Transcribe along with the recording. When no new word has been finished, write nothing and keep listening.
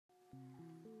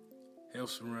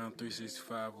Helps Around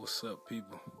 365. What's up,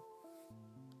 people?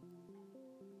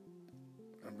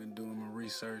 I've been doing my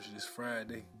research this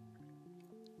Friday,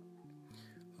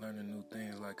 learning new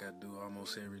things like I do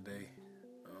almost every day.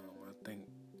 I think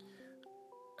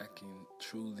I can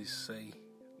truly say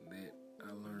that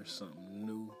I learn something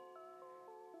new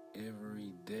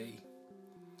every day.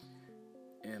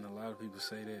 And a lot of people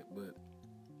say that, but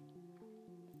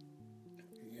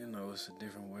it's a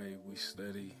different way we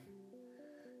study.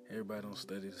 Everybody don't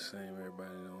study the same.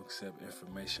 Everybody don't accept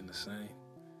information the same.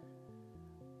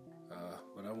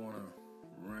 But I want to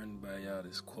run by y'all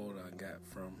this quote I got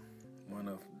from one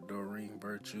of Doreen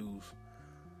Virtue's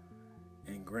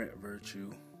and Grant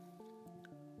Virtue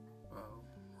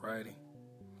writing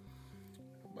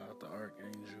about the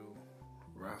Archangel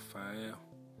Raphael.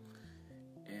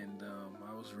 And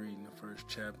I was reading the first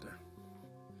chapter.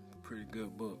 Pretty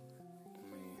good book. I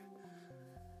mean,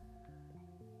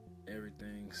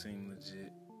 everything seemed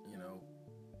legit.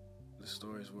 The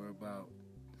stories were about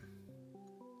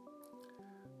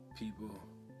people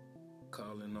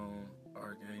calling on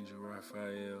Archangel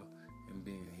Raphael and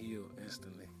being healed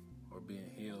instantly, or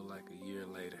being healed like a year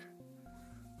later,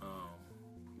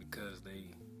 because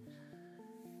they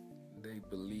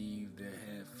believed and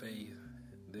had faith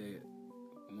that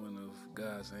one of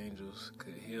God's angels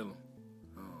could heal them.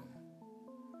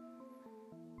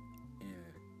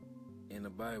 And in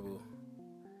the Bible,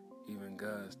 even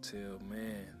God tell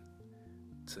man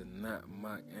to not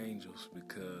mock angels,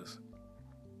 because,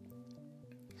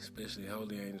 especially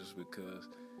holy angels, because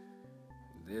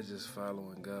they're just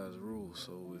following God's rules.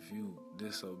 So if you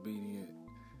disobedient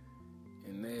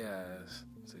in their eyes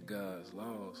to God's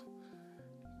laws,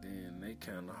 then they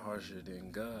kind of harsher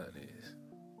than God is.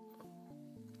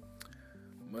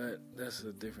 But that's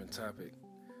a different topic.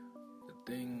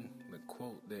 The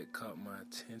quote that caught my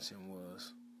attention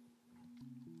was,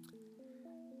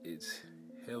 it's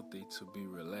healthy to be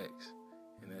relaxed.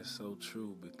 And that's so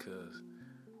true, because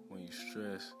when you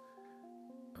stress,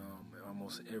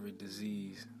 almost every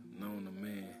disease known to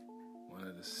man, one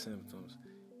of the symptoms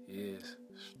is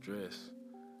stress.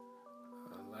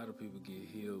 A lot of people get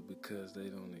healed because they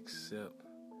don't accept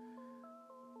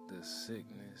the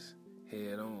sickness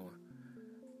head on.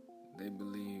 They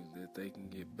believe that they can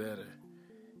get better,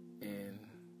 and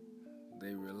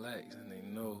they relax, and they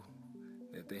know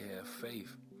that they have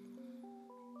faith.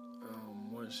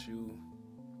 Once you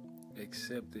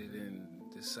accept it and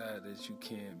decide that you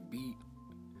can't beat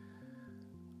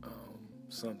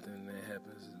something that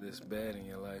happens this bad in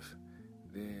your life,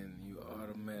 then you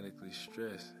automatically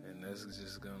stress, and that's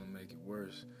just gonna make it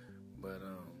worse. But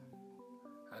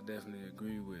I definitely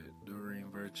agree with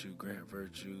Doreen Virtue, Grant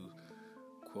Virtue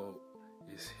quote,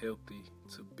 it's healthy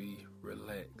to be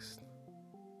relaxed.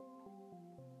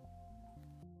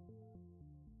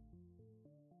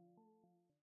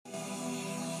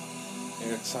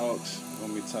 Air Talks, we're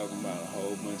going to be talking about a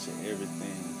whole bunch of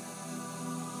everything,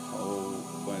 whole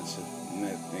bunch of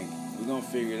nothing. We're going to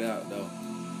figure it out, though.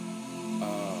 I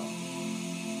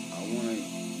want to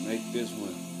make this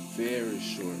one very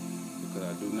short, because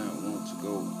I do not want to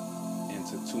go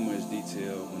into too much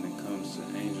detail when it comes to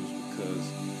angels, because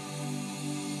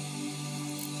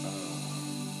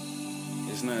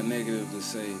it's not negative to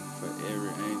say for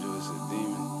every angel is a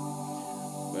demon,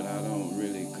 but I don't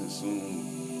really consume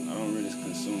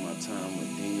my time with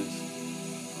demons.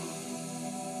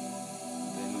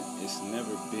 And it's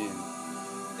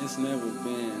never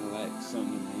been like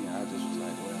something to me. I just was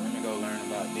like, well, let me go learn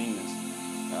about demons.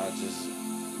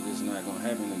 It's not gonna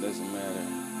happen. It doesn't matter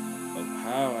of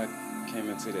how I came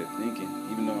into that thinking,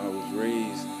 even though I was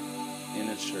raised in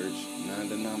a church,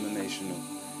 non-denominational.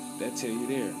 That tell you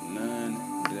there,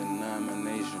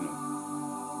 non-denominational.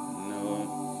 No,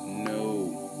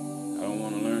 I don't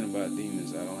want to learn about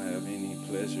demons. I don't have any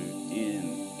pleasure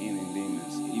in any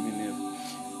demons. Even if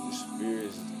the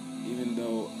spirits, even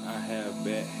though I have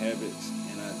bad habits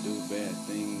and I do bad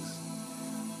things,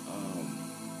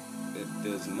 that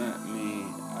does not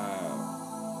mean I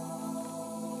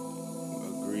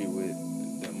agree with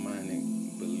demonic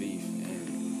belief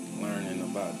and learning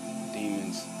about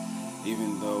demons,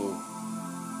 even though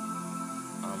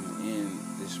I'm in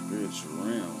the spiritual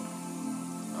realm.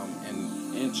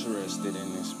 I'm interested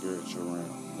in the spiritual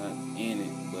realm. Not in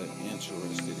it, but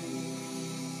interested in it.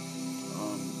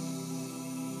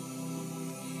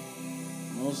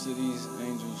 Most of these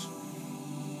angels,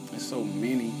 there's so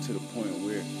many to the point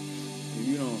where if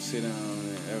you don't sit down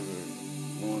and ever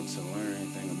want to learn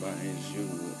anything about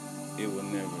angels, it will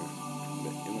never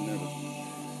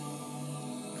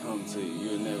come to you.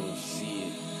 You'll never see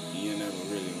it. You'll never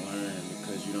really learn,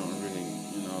 because you don't really,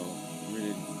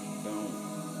 really don't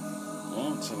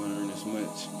want to learn as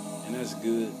much, and that's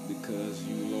good because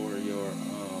you lower your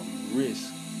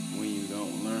risk when you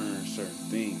don't learn certain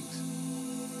things.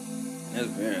 And that's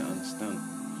very understandable.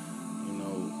 You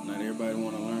know, not everybody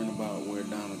want to learn about where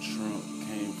Donald Trump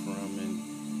came from,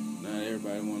 and not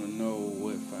everybody want to know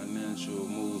what financial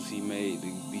moves he made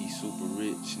to be super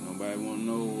rich. Nobody want to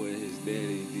know what his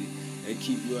daddy did. They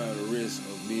keep you out of risk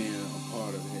of being a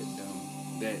part of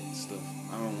that stuff.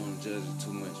 I don't want to judge it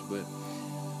too much, but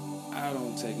I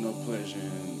don't take no pleasure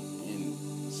in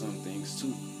some things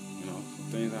too. You know,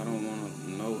 things I don't want to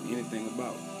know anything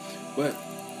about. But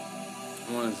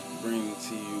I want to bring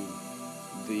to you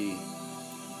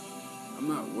I'm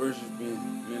not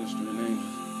worshiping, ministering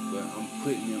angels, but I'm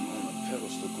putting them on a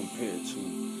pedestal compared to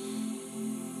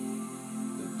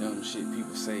the dumb shit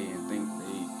people say and think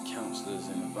they counselors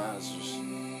and advisors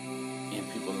in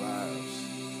people's lives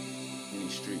in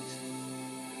these streets.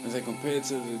 As I compared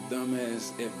to the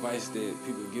dumbass advice that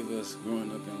people give us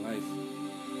growing up in life,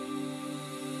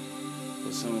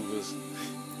 for some of us,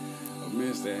 a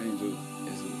minister angel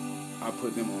I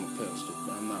put them on a pedestal,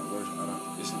 but I'm not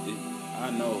worshiping. I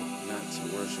know not to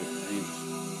worship angels.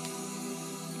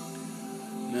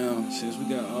 Now, since we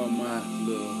got all my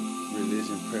little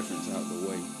religion preference out the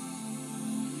way,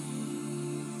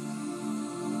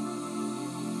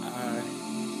 I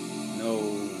know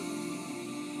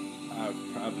I've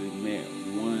probably met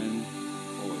one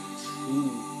or two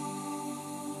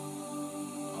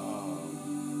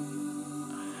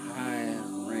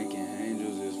high-ranking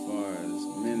angels as far as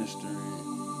ministering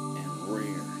and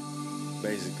rare.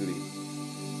 Basically,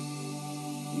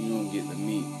 you don't get to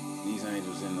meet these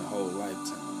angels in the whole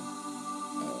lifetime.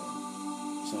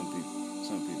 Some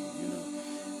people, you know.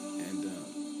 And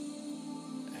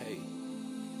hey,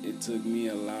 it took me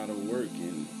a lot of work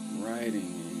in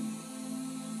writing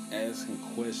and asking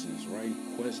questions,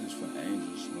 writing questions for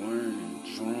angels, learning,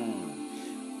 drawing,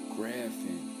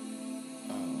 graphing,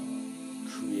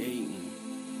 creating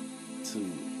to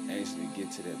actually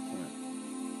get to that point.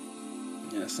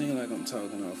 Yeah, it seems like I'm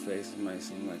talking off face. It might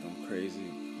seem like I'm crazy.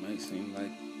 It might seem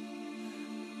like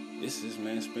this is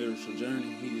man's spiritual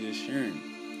journey. He's just sharing it.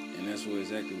 And that's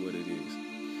exactly what it is.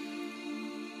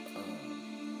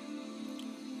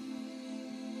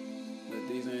 But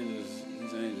these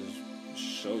angels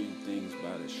show you things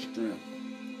by the strength.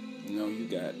 You know, you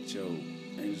got your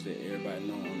angels that everybody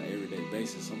know on an everyday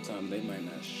basis. Sometimes they might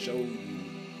not show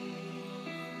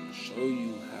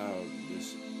you how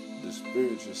the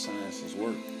spiritual sciences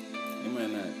work. They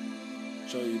might not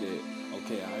show you that,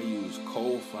 okay, I use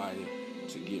cold fire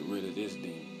to get rid of this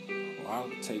demon. Or I'll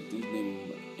take this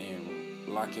demon and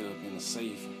lock it up in a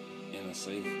safe, the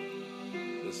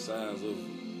size of,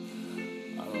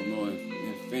 I don't know,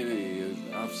 infinity.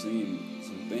 I've seen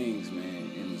some things,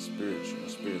 man, in the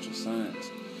spiritual science,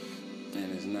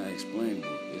 and it's not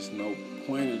explainable. There's no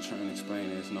point in trying to explain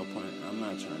it. There's no point. I'm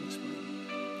not trying to explain it.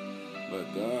 But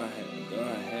God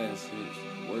has His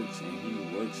works, and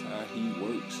He works how He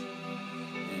works.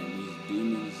 And these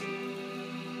demons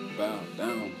bow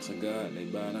down to God. They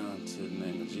bow down to the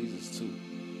name of Jesus too.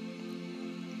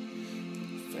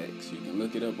 Facts. You can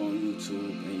look it up on YouTube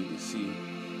and you can see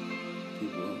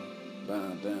people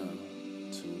bowing down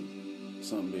to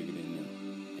something bigger than them.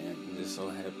 And this so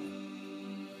happened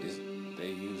they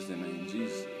use the name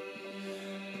Jesus.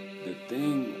 The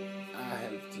thing I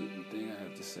have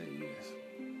to say is,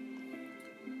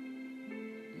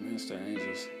 minister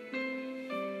angels,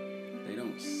 they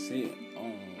don't sit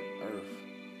on earth.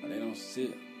 They don't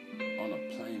sit on a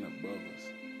plane above us,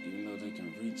 even though they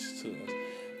can reach to us.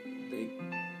 They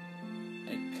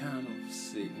kind of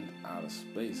sitting out of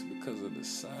space because of the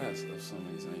size of some of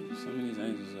these angels. Some of these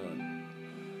angels are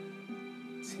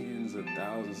tens of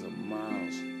thousands of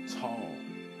miles tall.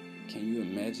 Can you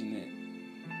imagine that?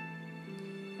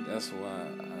 That's why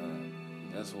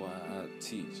I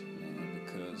teach, man,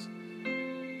 because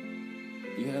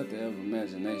you have to have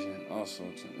imagination also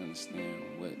to understand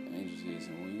what angels is.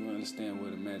 And when you understand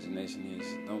what imagination is,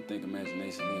 don't think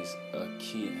imagination is a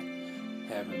kid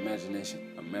having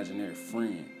imaginary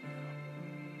friend.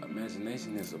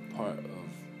 Imagination is a part of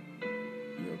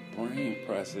your brain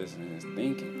processing and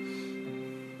thinking,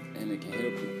 and it can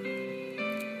help you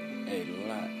a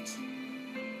lot.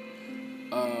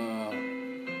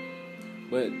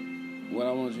 But what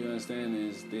I want you to understand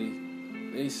is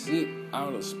they sit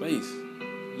out of space,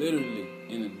 literally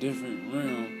in a different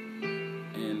realm,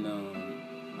 and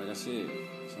like I said,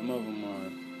 some of them are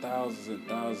thousands and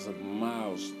thousands of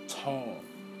miles tall.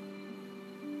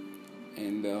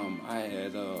 And I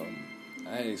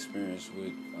had experience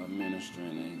with a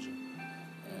ministering angel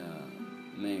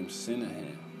named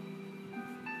Senaham.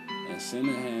 And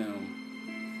Senaham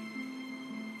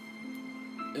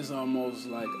it's almost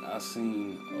like I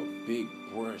seen a big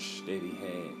brush that he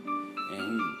had,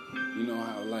 and you know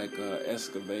how like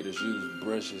excavators use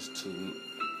brushes to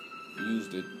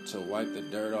to wipe the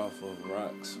dirt off of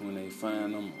rocks when they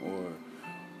find them, or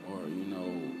you know,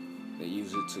 they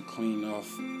use it to clean off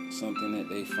something that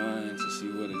they find to see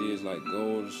what it is, like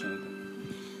gold or something.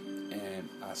 And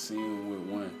I seen him with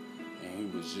one, and he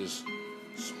was just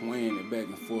swaying it back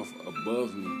and forth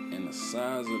above me, and the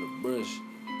size of the brush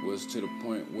was to the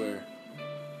point where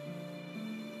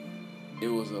it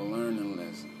was a learning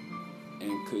lesson.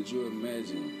 And could you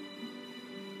imagine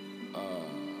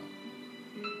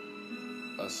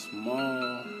a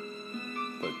small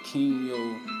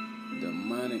pequeño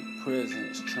demonic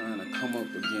presence trying to come up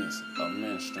against a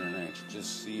ministering angel?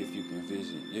 Just see if you can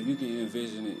envision it. If you can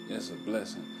envision it, that's a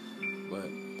blessing. But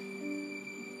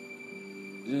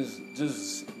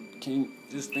just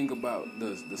think about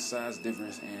the size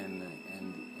difference and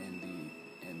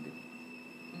the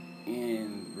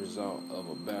end result of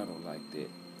a battle like that.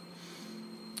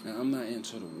 Now, I'm not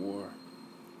into the war.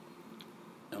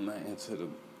 I'm not into the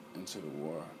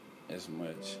war as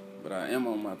much, but I am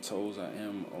on my toes. I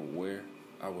am aware.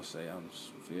 I would say I'm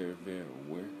very, very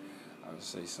aware. I would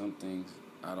say some things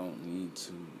I don't need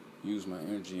to use my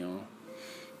energy on.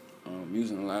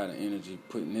 Using a lot of energy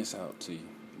putting this out to you.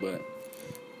 But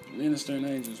ministering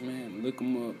angels, man, look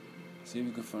them up. See if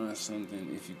you can find something.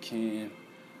 If you can,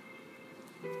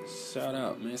 shout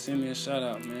out, man. Send me a shout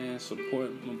out, man.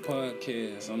 Support my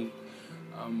podcast. I'm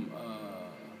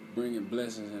bringing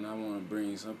blessings, and I want to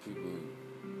bring some people.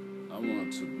 I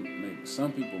want to make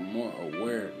some people more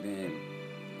aware than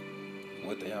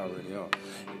what they already are.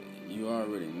 You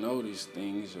already know these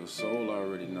things. Your soul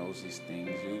already knows these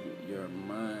things. Your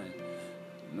mind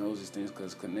knows these things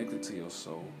because it's connected to your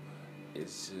soul.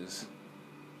 It's just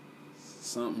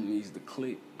something needs to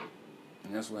click,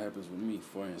 and that's what happens with me.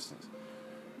 For instance,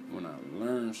 when I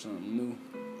learn something new,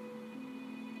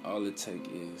 all it takes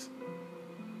is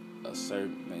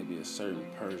maybe a certain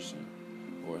person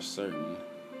or a certain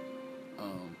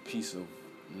piece of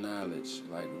knowledge,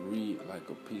 like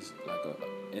a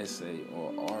essay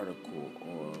or article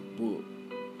or a book.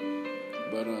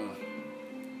 But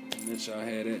let y'all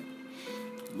had it.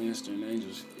 Ministering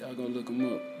angels, y'all go look them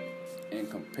up. And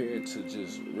compared to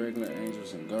just regular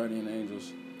angels and guardian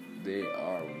angels, they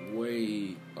are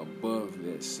way above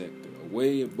that sector,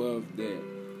 way above that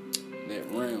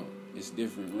realm. It's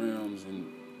different realms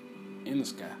in the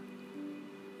sky,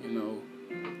 you know.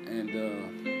 And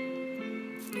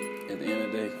at the end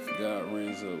of the day, God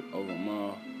reigns over them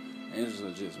all. Angels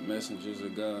are just messengers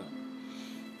of God,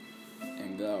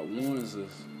 and God warns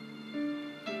us.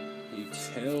 He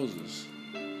tells us,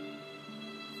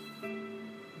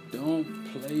 don't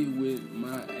play with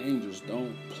my angels.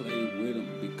 Don't play with them,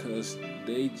 because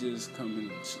they just coming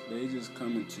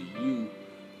to you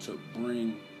to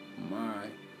bring my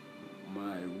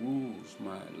rules,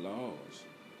 my laws.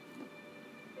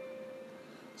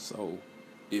 So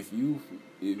if you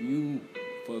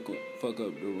fuck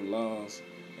up the laws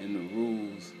and the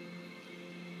rules,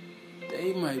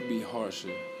 they might be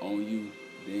harsher on you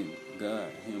than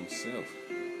God Himself.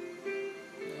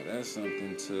 Now, that's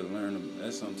something to learn.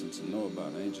 That's something to know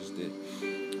about angels that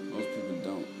most people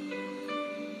don't.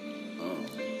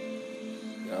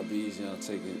 Y'all be easy. Y'all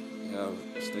take it. Y'all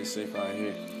stay safe out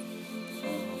here.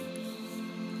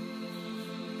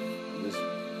 Just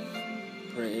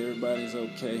pray everybody's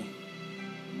okay.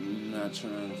 I'm not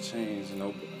trying to change.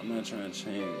 I'm not trying to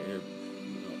change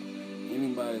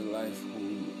anybody's life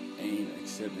who ain't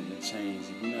accepting the change.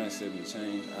 If you're not accepting the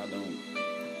change,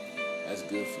 that's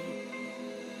good for you.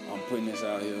 I'm putting this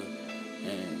out here,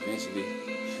 and eventually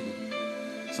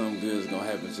something good is gonna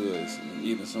happen to us.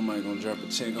 Either somebody gonna drop a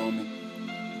check on me,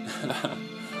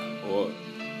 or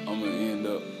I'm gonna end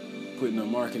up putting a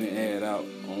marketing ad out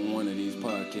on one of these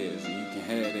podcasts, and you can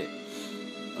have it.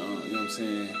 You know what I'm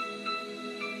saying?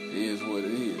 It is what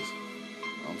it is.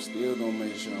 I'm still gonna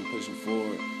make sure I'm pushing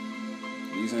forward.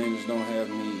 These angels don't have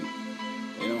me.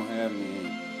 They don't have me,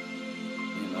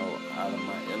 out of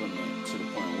my element to the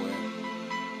point where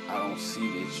I don't see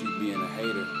that you being a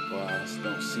hater, or I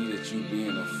don't see that you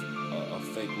being a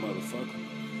fake motherfucker.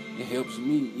 It helps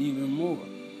me even more.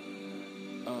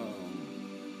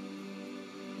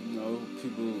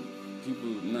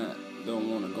 People don't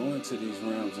want to go into these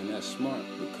realms, and that's smart,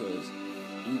 because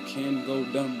you can go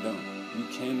dumb. You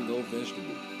can go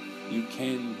vegetable. You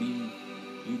can be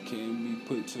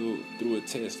put through a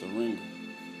test, a ringer.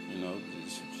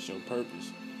 It's your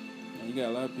purpose. And you got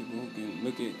a lot of people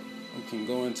who can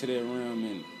go into that realm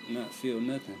and not feel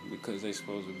nothing because they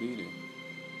supposed to be there,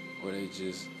 or they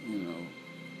just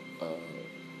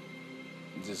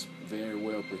just very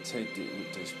well protected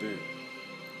with their spirit.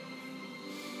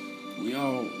 We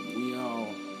all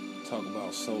talk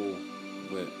about soul,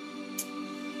 but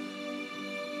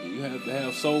you have to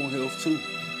have soul health too.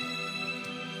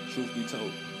 Truth be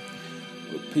told.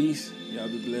 But peace, y'all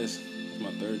be blessed. It's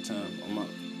my third time. I'm out.